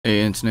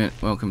Hey internet,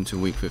 welcome to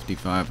week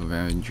 55 of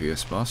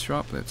Andrius boss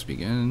drop. Let's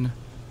begin.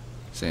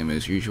 Same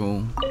as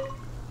usual.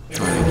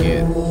 Trying to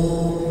get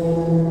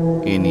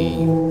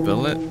any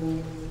billet,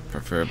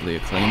 preferably a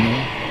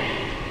claymore.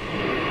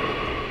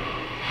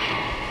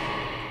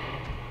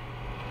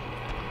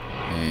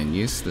 And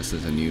yes, this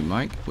is a new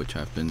mic, which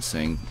I've been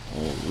saying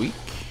all week.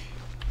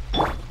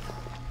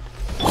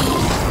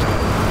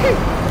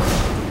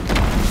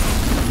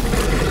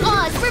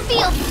 Oz,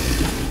 reveal!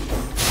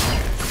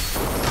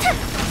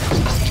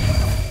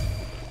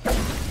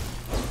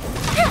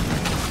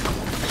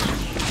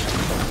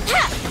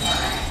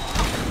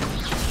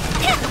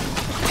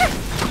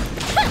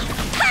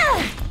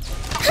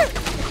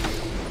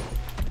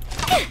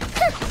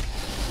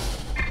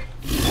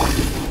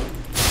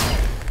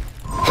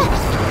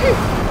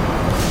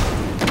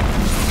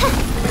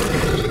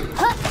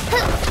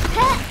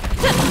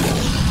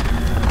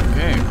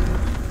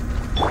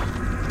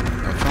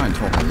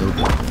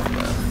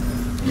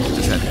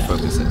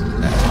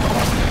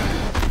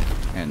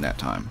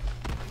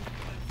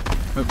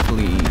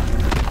 Hopefully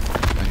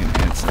I can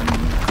add some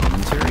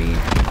commentary.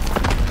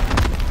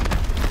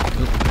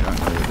 Oop, I don't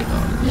know what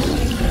it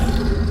is.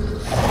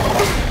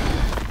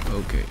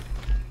 Okay.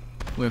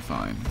 We're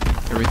fine.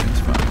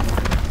 Everything's fine.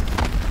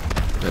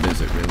 But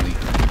is it really?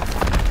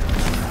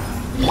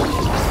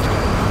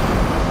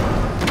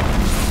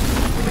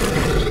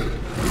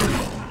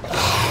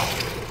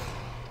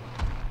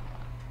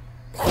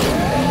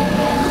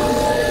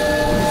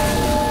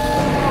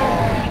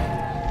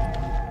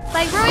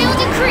 By royal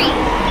decree!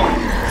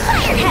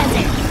 Fire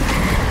hazard!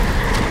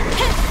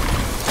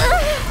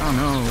 Oh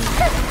no!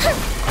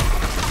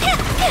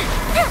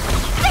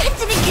 Back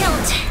to the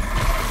guild!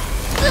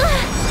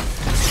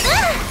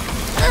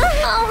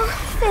 Oh,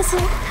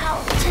 fizzle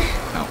out.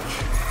 Ouch.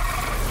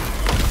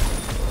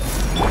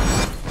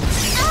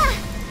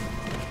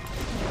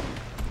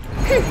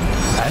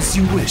 As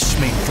you wish,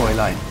 main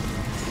Fräulein.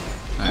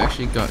 I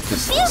actually got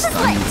this Feel the stun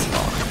light.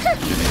 block.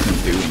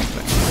 Didn't do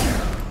anything.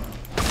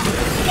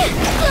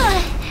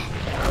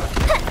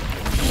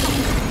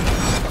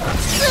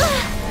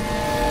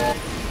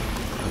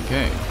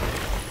 Okay.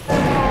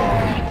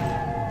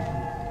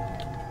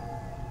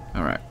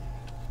 Alright.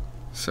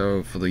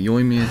 So for the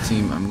Yoimiya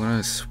team, I'm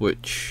gonna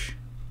switch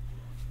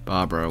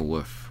Barbara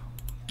with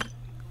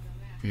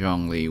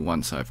Zhongli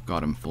once I've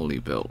got him fully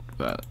built,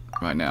 but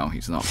right now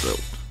he's not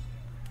built.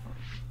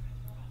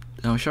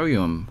 I'll show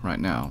you him right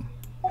now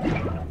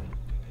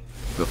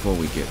before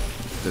we get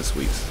this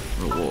week's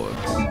rewards.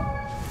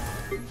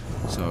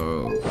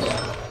 So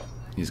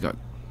he's got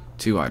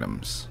 2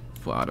 items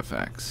for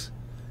artifacts.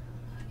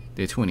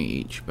 They're 20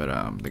 each, but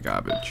they're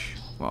garbage.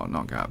 Well,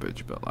 not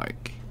garbage, but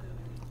like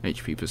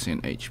HP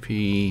percent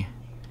HP.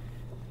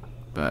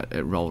 But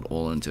it rolled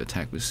all into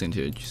attack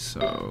percentage,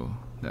 so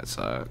that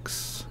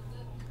sucks.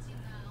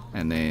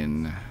 And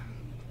then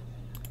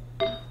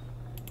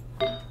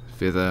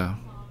feather.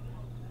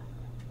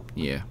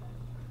 Yeah.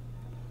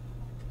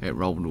 It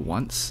rolled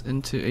once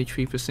into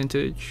HP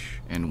percentage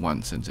and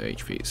once into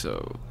HP,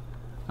 so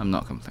I'm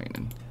not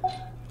complaining.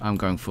 I'm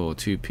going for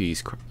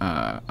 2-piece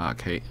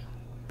archaic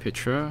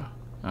picture,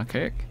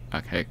 archaic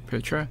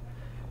picture,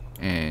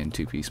 and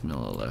 2-piece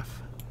Millilith.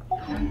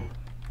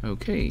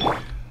 Okay,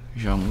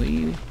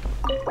 Zhongli,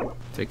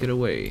 take it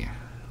away.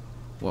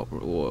 What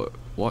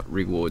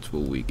rewards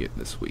will we get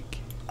this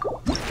week?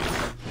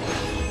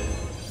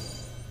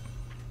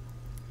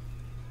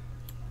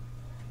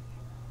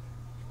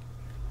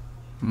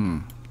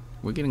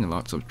 We're getting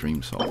lots of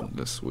Dream Salt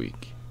this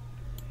week.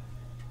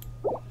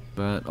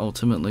 But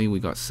ultimately we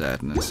got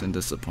sadness and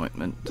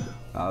disappointment.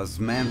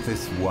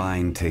 Osmanthus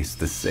wine tastes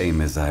the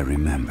same as I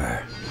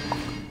remember.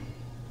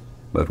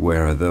 But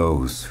where are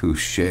those who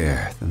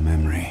share the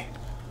memory?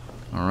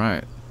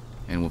 Alright,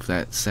 and with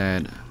that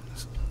sad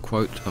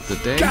quote of the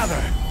day,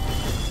 Gather!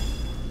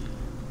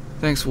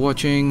 thanks for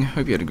watching.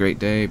 Hope you had a great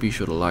day. Be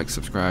sure to like,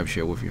 subscribe,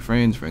 share with your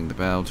friends, ring the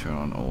bell, turn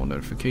on all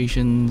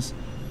notifications.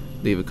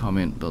 Leave a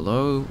comment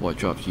below what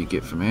drops you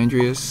get from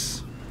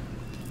Andrius.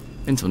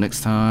 Until next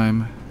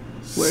time,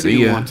 Where do see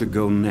you ya. want to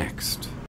go next?